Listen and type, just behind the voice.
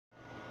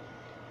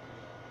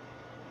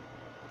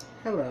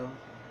Hello,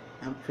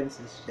 I'm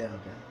Princess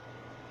Shelda,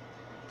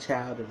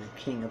 child of the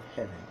King of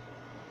Heaven,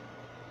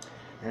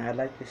 and I'd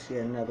like to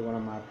share another one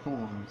of my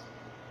poems.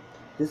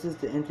 This is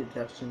the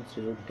introduction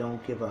to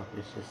Don't Give Up,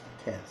 It's Just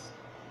a Test.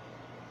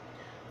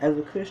 As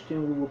a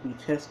Christian, we will be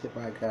tested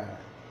by God,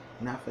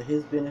 not for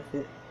His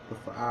benefit, but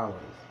for ours,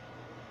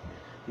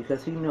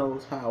 because He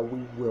knows how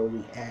we will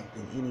react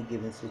in any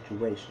given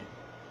situation.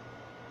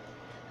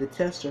 The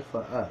tests are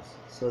for us,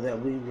 so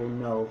that we will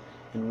know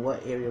in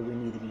what area we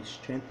need to be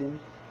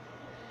strengthened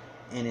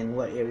and in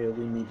what area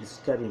we need to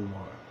study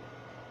more.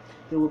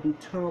 There will be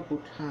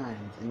terrible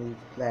times in these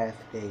last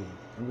days,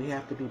 and we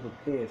have to be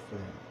prepared for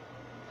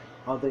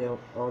them.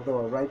 Although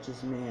a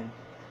righteous man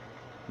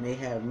may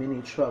have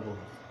many troubles,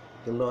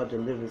 the Lord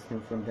delivers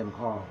him from them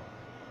all.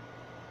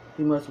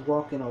 We must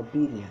walk in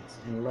obedience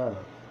and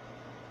love,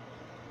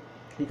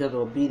 because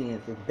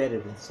obedience is better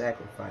than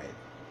sacrifice,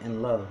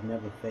 and love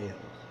never fails.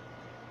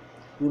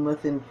 We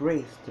must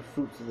embrace the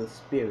fruits of the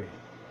Spirit,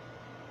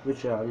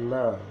 which are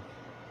love,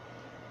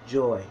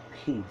 joy,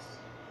 peace,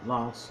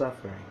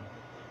 long-suffering,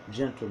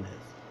 gentleness,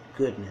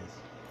 goodness,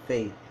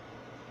 faith,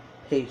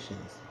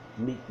 patience,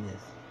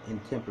 meekness, and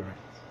temperance.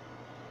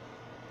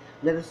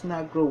 Let us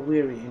not grow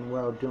weary in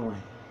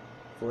well-doing,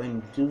 for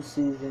in due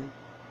season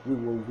we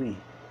will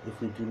reap if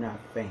we do not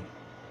faint.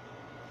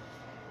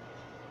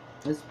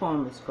 This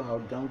poem is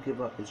called Don't Give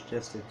Up, It's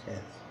Just a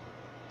Test,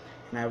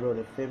 and I wrote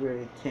it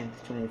February 10th,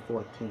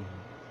 2014.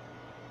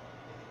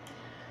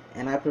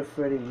 And I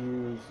prefer to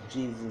use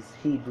Jesus'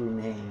 Hebrew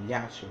name,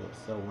 Yahshua.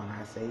 So when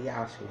I say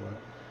Yahshua,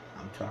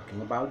 I'm talking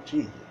about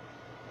Jesus.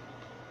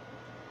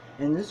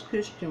 In this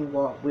Christian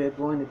walk, we're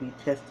going to be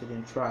tested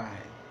and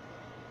tried.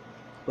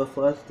 But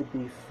for us to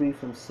be free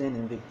from sin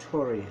and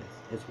victorious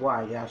is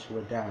why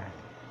Yahshua died.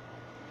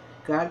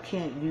 God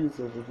can't use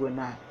us if we're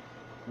not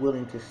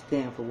willing to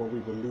stand for what we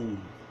believe.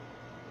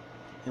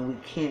 And we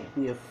can't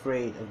be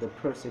afraid of the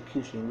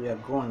persecution we are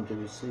going to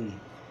receive.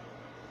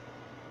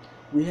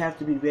 We have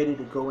to be ready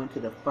to go into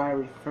the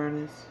fiery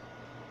furnace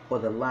or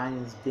the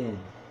lion's den.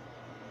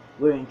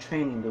 We're in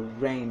training to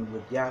reign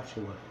with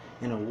Yahshua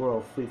in a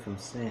world free from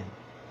sin.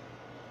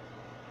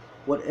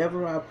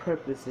 Whatever our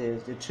purpose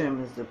is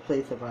determines the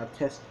place of our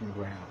testing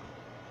ground.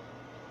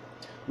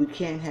 We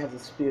can't have the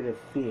spirit of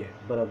fear,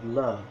 but of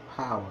love,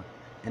 power,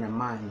 and a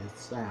mind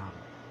that's sound.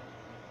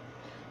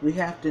 We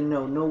have to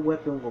know no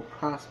weapon will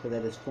prosper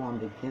that is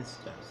formed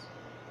against us.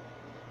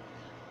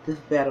 This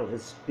battle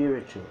is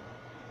spiritual.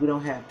 We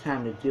don't have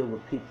time to deal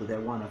with people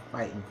that want to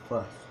fight and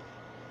fuss.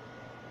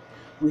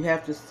 We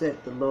have to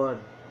set the Lord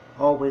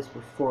always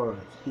before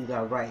us. He's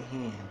our right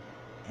hand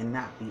and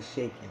not be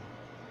shaken.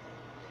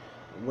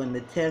 When the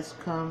test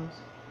comes,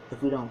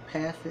 if we don't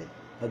pass it,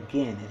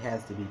 again it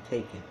has to be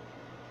taken.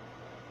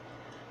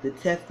 The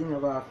testing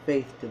of our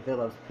faith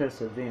develops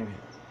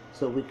perseverance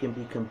so we can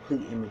be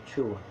complete and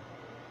mature.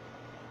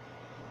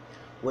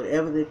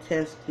 Whatever the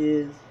test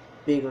is,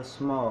 big or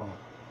small,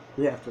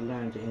 we have to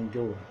learn to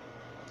endure.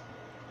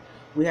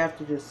 We have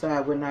to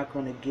decide we're not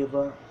going to give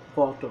up,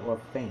 falter, or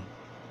faint.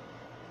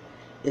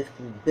 It's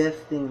the best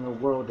thing in the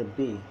world to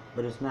be,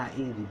 but it's not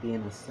easy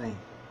being a saint.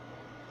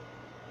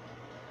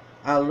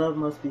 Our love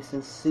must be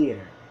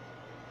sincere.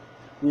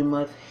 We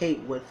must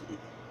hate what's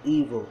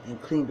evil and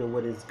cling to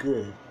what is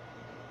good.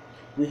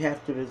 We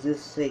have to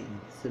resist Satan,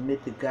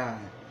 submit to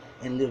God,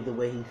 and live the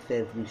way He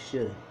says we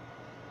should.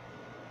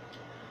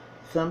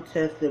 Some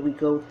tests that we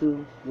go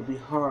through will be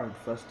hard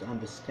for us to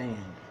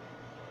understand.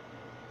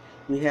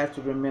 We have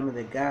to remember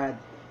that God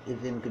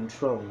is in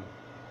control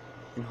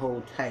and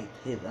hold tight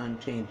to His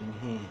unchanging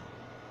hand.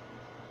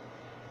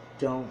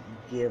 Don't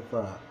give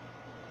up.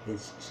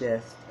 It's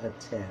just a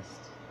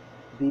test.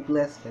 Be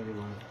blessed,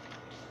 everyone.